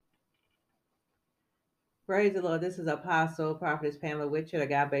Praise the Lord. This is Apostle Prophetess Pamela Witcher,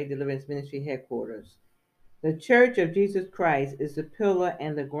 Agape Deliverance Ministry headquarters. The Church of Jesus Christ is the pillar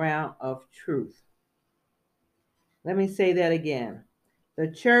and the ground of truth. Let me say that again.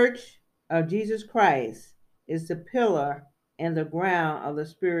 The Church of Jesus Christ is the pillar and the ground of the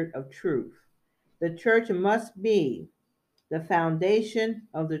Spirit of truth. The church must be the foundation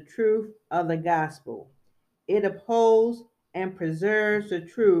of the truth of the gospel. It upholds and preserves the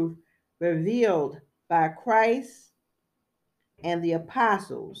truth revealed by Christ and the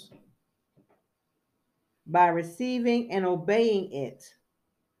apostles by receiving and obeying it,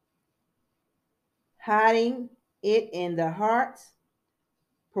 hiding it in the hearts,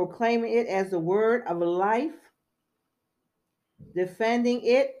 proclaiming it as the word of life, defending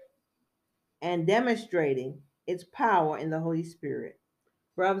it, and demonstrating its power in the Holy Spirit.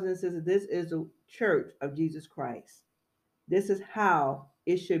 Brothers and sisters, this is the church of Jesus Christ. This is how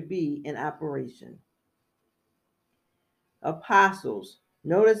it should be in operation. Apostles.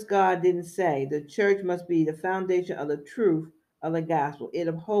 Notice God didn't say the church must be the foundation of the truth of the gospel. It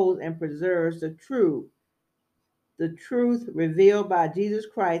upholds and preserves the truth revealed by Jesus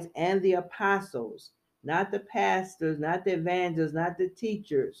Christ and the apostles, not the pastors, not the evangelists, not the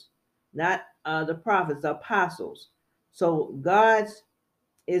teachers, not the prophets, the apostles. So God's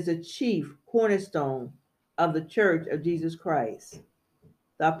is the chief cornerstone of the church of Jesus Christ.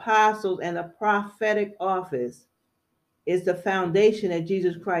 The apostles and the prophetic office is the foundation that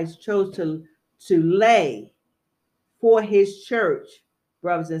Jesus Christ chose to lay for his church,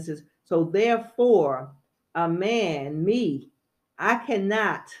 brothers and sisters. So therefore, a man, me, I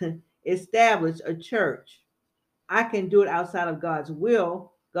cannot establish a church. I can do it outside of God's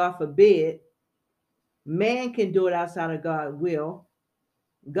will, God forbid. Man can do it outside of God's will,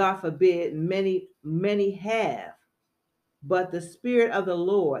 God forbid. Many have. But the Spirit of the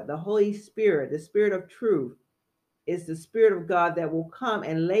Lord, the Holy Spirit, the Spirit of truth, is the Spirit of God that will come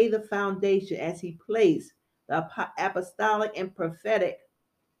and lay the foundation as He placed the apostolic and prophetic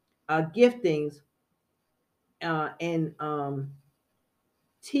giftings and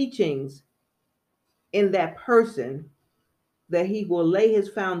teachings in that person, that He will lay His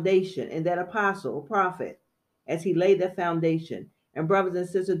foundation in that apostle or prophet as He laid that foundation. And brothers and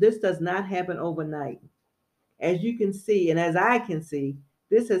sisters, this does not happen overnight. As you can see, and as I can see,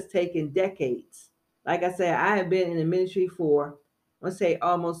 this has taken decades. Like I said, I have been in the ministry for, let's say,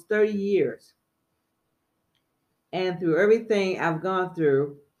 almost 30 years. And through everything I've gone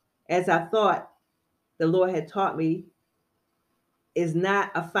through, as I thought the Lord had taught me, is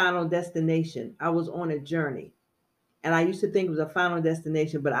not a final destination. I was on a journey. And I used to think it was a final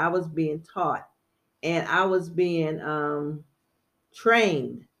destination, but I was being taught and I was being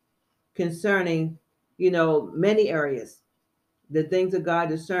trained concerning, many areas. The things of God,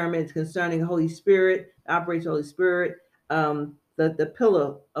 discernment concerning the Holy Spirit, operation of the Holy Spirit, the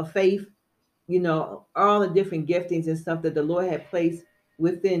pillar of faith, all the different giftings and stuff that the Lord had placed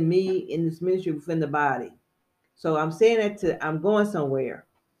within me in this ministry, within the body. So I'm saying I'm going somewhere.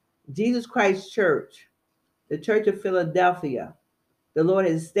 Jesus Christ Church, the Church of Philadelphia, the Lord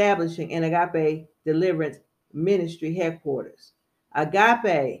is establishing an agape deliverance ministry headquarters.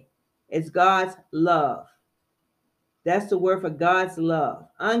 Agape is God's love. That's the word for God's love,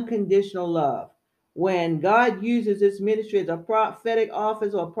 unconditional love. When God uses this ministry as a prophetic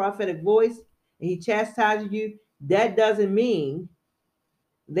office or a prophetic voice, and He chastises you, that doesn't mean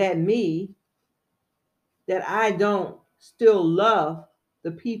that me, that I don't still love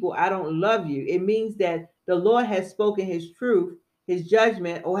the people. I don't love you. It means that the Lord has spoken His truth, His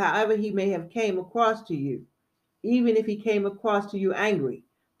judgment, or however He may have came across to you. Even if He came across to you angry,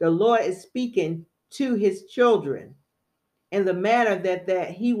 the Lord is speaking to His children in the manner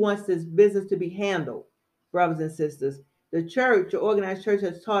that He wants this business to be handled, brothers and sisters. The church, the organized church,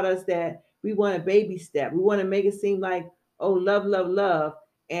 has taught us that we want a baby step. We want to make it seem like, oh, love, love, love,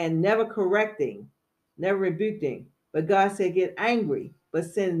 and never correcting, never rebuking. But God said, get angry, but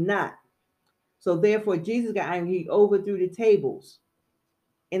sin not. So therefore, Jesus got angry. He overthrew the tables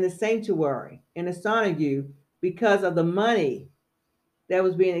in the sanctuary and astonished you because of the money that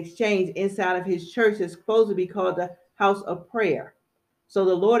was being exchanged inside of His church that's supposed to be called the house of prayer. So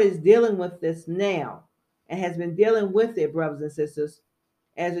the Lord is dealing with this now and has been dealing with it, brothers and sisters,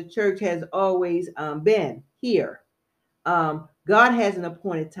 as the church has always been here. God has an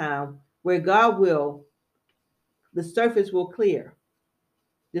appointed time where the surface will clear,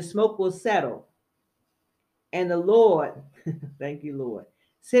 the smoke will settle, and the Lord, thank you, Lord,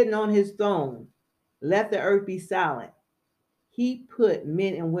 sitting on His throne, let the earth be silent. He put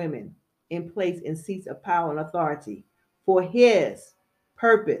men and women in place in seats of power and authority for His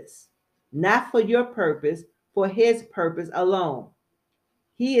purpose. not for your purpose, for his purpose alone.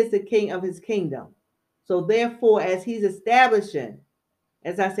 He is the king of his kingdom. So therefore, as he's establishing,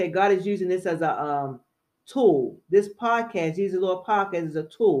 as I said, God is using this as a tool. This podcast, Jesus Lord podcast, is a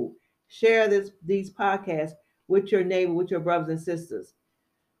tool. Share these podcasts with your neighbor, with your brothers and sisters.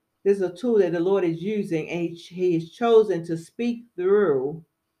 This is a tool that the Lord is using, and he has chosen to speak through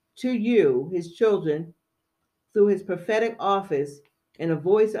to you, his children, through his prophetic office and the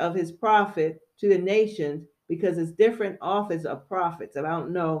voice of his prophet to the nations, because it's different office of prophets. And I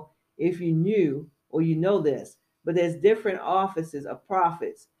don't know if you knew or you know this, but there's different offices of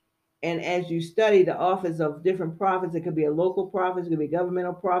prophets. And as you study the office of different prophets, it could be a local prophet, it could be a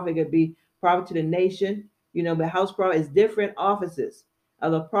governmental prophet, it could be prophet to the nation, but house prophet is different offices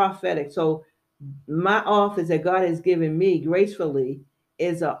of the prophetic. So my office that God has given me gracefully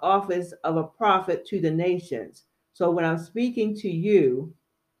is an office of a prophet to the nations. So when I'm speaking to you,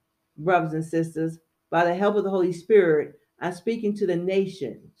 brothers and sisters, by the help of the Holy Spirit, I'm speaking to the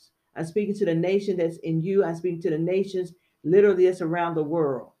nations. I'm speaking to the nation that's in you. I'm speaking to the nations literally that's around the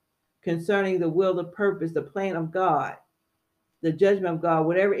world concerning the will, the purpose, the plan of God, the judgment of God,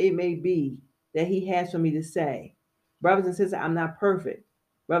 whatever it may be that he has for me to say. Brothers and sisters, I'm not perfect.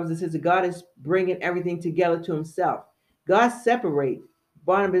 Brothers and sisters, God is bringing everything together to himself. God separate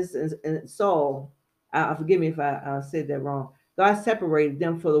Barnabas and Saul. Forgive me if I said that wrong. God separated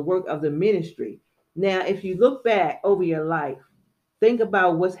them for the work of the ministry. Now, if you look back over your life, think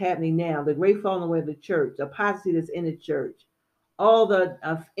about what's happening now, the great falling away of the church, the apostasy that's in the church, all the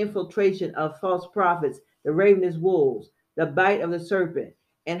infiltration of false prophets, the ravenous wolves, the bite of the serpent,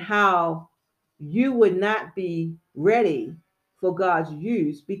 and how you would not be ready for God's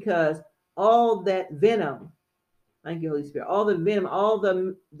use because all that venom, thank you, Holy Spirit, all the venom, all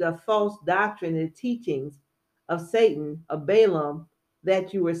the false doctrine and teachings of Satan, of Balaam,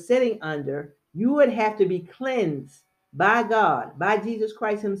 that you were sitting under, you would have to be cleansed by God, by Jesus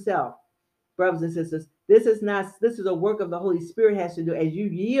Christ himself. Brothers and sisters, this is a work of the Holy Spirit has to do as you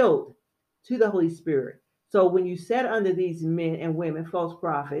yield to the Holy Spirit. So when you sat under these men and women, false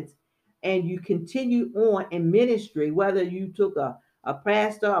prophets, and you continue on in ministry, whether you took a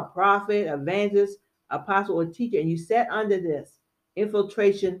pastor, a prophet, evangelist, apostle, or teacher, and you sat under this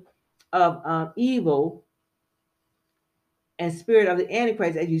infiltration of evil and spirit of the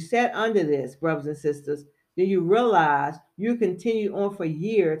Antichrist, as you sat under this, brothers and sisters, then you realize you continue on for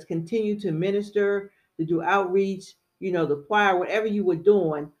years, continue to minister, to do outreach, the choir, whatever you were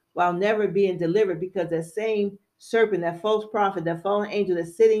doing, while never being delivered, because that same serpent, that false prophet, that fallen angel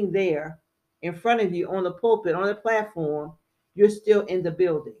that's sitting there in front of you on the pulpit, on the platform, you're still in the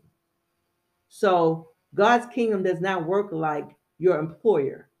building. So God's kingdom does not work like your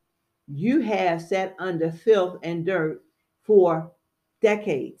employer. You have sat under filth and dirt for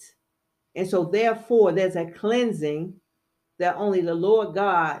decades. And so therefore there's a cleansing that only the Lord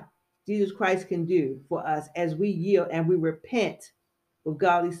God, Jesus Christ, can do for us as we yield and we repent with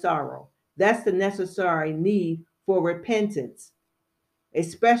godly sorrow. That's the necessary need for repentance,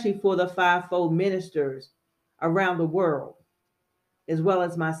 especially for the fivefold ministers around the world, as well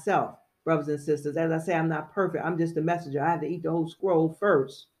as myself, brothers and sisters. As I say, I'm not perfect. I'm just a messenger. I have to eat the whole scroll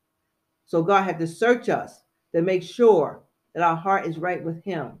first. So God had to search us to make sure that our heart is right with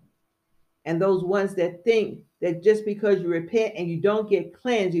him. And those ones that think that just because you repent and you don't get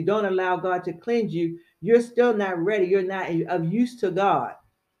cleansed, you don't allow God to cleanse you, you're still not ready. You're not of use to God.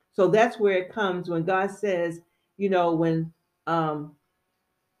 So that's where it comes when God says, when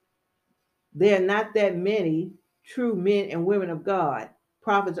there are not that many true men and women of God,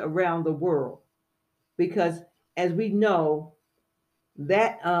 prophets around the world. Because as we know,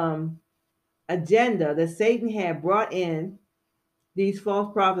 that agenda that Satan had brought in, these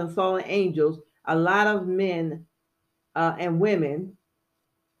false prophets and fallen angels, a lot of men and women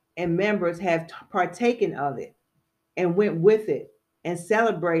and members have partaken of it and went with it and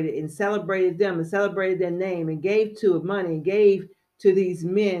celebrated them and celebrated their name and gave to it money and gave to these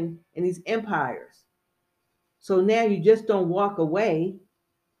men and these empires. So now you just don't walk away.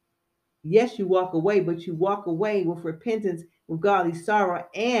 Yes, you walk away, but you walk away with repentance, with godly sorrow,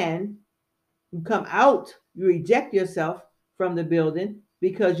 and you come out, you reject yourself from the building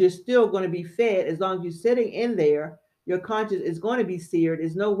because you're still going to be fed as long as you're sitting in there. Your conscience is going to be seared.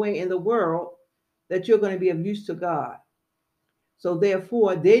 There's no way in the world that you're going to be of use to God. So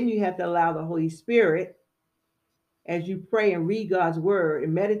therefore, then you have to allow the Holy Spirit, as you pray and read God's word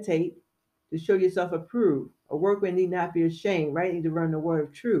and meditate, to show yourself approved, a workman need not be ashamed, right? Need to learn the word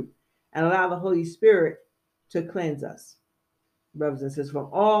of truth and allow the Holy Spirit to cleanse us, brothers and sisters, from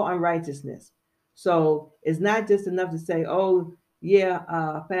all unrighteousness. So it's not just enough to say, oh, Yeah,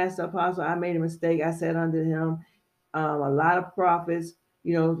 Pastor Apostle, I made a mistake. I said under him, a lot of prophets,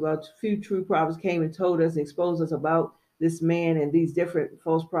 well, a few true prophets came and told us and exposed us about this man and these different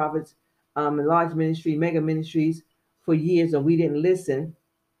false prophets in large ministry, mega ministries for years, and we didn't listen.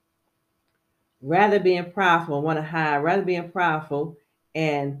 Rather being prideful and want to hide, rather being prideful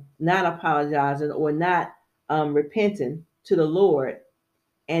and not apologizing or not repenting to the Lord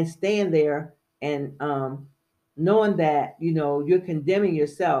and staying there and knowing that you're condemning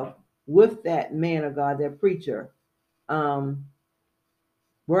yourself with that man of God, that preacher, um,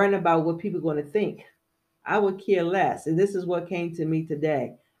 worrying about what people are going to think. I would care less. And this is what came to me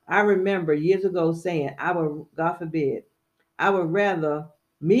today. I remember years ago saying, I would, God forbid, I would rather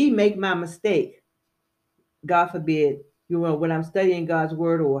me make my mistake, God forbid, when I'm studying God's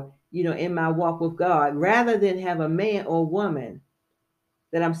word or, in my walk with God, rather than have a man or woman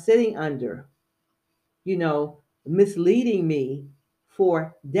that I'm sitting under, you know, misleading me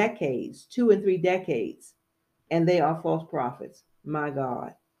for decades, 2 and 3 decades, and they are false prophets. My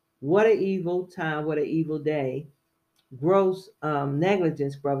God, what an evil time, what an evil day. Gross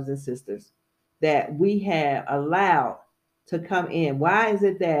negligence, brothers and sisters, that we have allowed to come in. Why is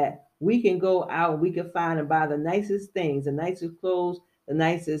it that we can go out and we can find and buy the nicest things, the nicest clothes, the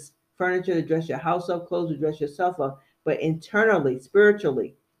nicest furniture to dress your house up, clothes to dress yourself up, but internally,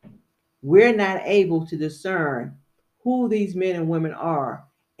 spiritually, we're not able to discern who these men and women are.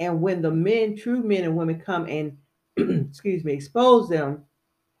 And when the men, true men and women, come and excuse me, expose them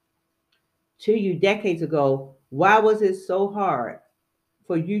to you decades ago, why was it so hard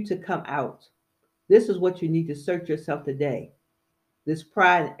for you to come out? This is what you need to search yourself today. This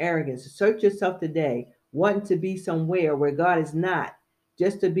pride and arrogance. Search yourself today, wanting to be somewhere where God is not,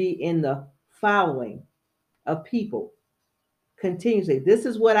 just to be in the following of people continuously. This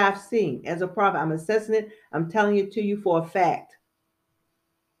is what I've seen as a prophet. I'm assessing it. I'm telling it to you for a fact.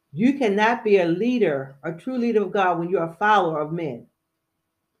 You cannot be a leader, a true leader of God, when you're a follower of men.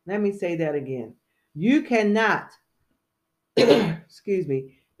 Let me say that again. You cannot, excuse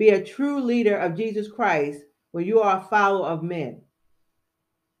me, be a true leader of Jesus Christ when you are a follower of men.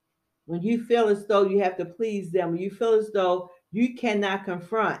 When you feel as though you have to please them, when you feel as though you cannot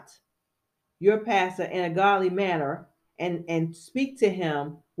confront your pastor in a godly manner and speak to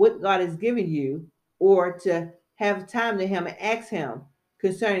him what God has given you, or to have time to him and ask him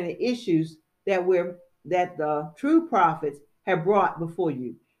concerning the issues that the true prophets have brought before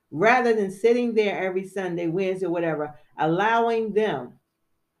you, rather than sitting there every Sunday, Wednesday, whatever, allowing them,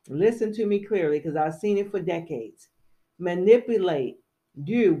 listen to me clearly because I've seen it for decades, manipulate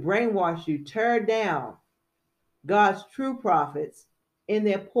you, brainwash you, tear down God's true prophets in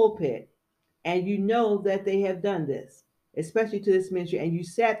their pulpit. And you know that they have done this, especially to this ministry. And you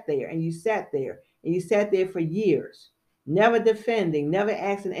sat there and you sat there and you sat there for years, never defending, never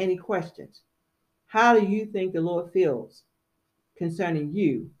asking any questions. How do you think the Lord feels concerning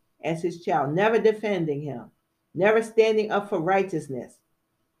you as his child? Never defending him, never standing up for righteousness.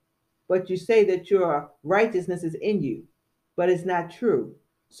 But you say that your righteousness is in you, but it's not true.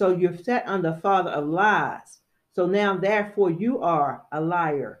 So you're set under father of lies. So now, therefore, you are a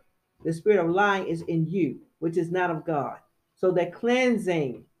liar. The spirit of lying is in you, which is not of God. So that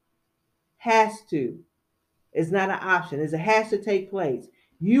cleansing has to, it's not an option, it has to take place.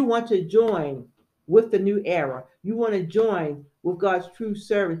 You want to join with the new era. You want to join with God's true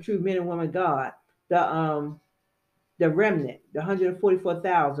servant, true men and women of God, the remnant, the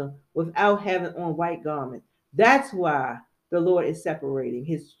 144,000, without having on white garments. That's why the Lord is separating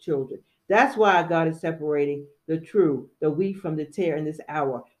his children. That's why God is separating the true, the wheat from the tare in this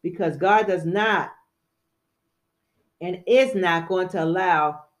hour, because God does not and is not going to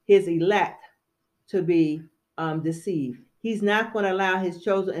allow his elect to be deceived. He's not going to allow his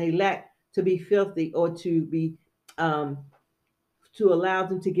chosen and elect to be filthy, or um, to allow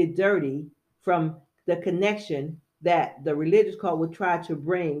them to get dirty from the connection that the religious cult would try to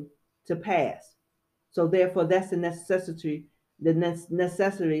bring to pass. So therefore, that's the necessity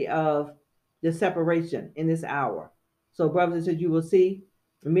of the separation in this hour. So brothers and sisters, you will see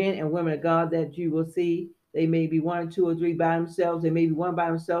men and women of God that you will see. They may be one, two, or three by themselves. They may be one by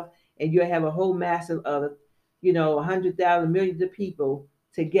themselves, and you have a whole mass of 100,000, millions of people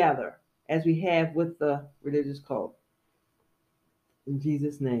together, as we have with the religious cult. In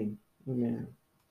Jesus' name, amen.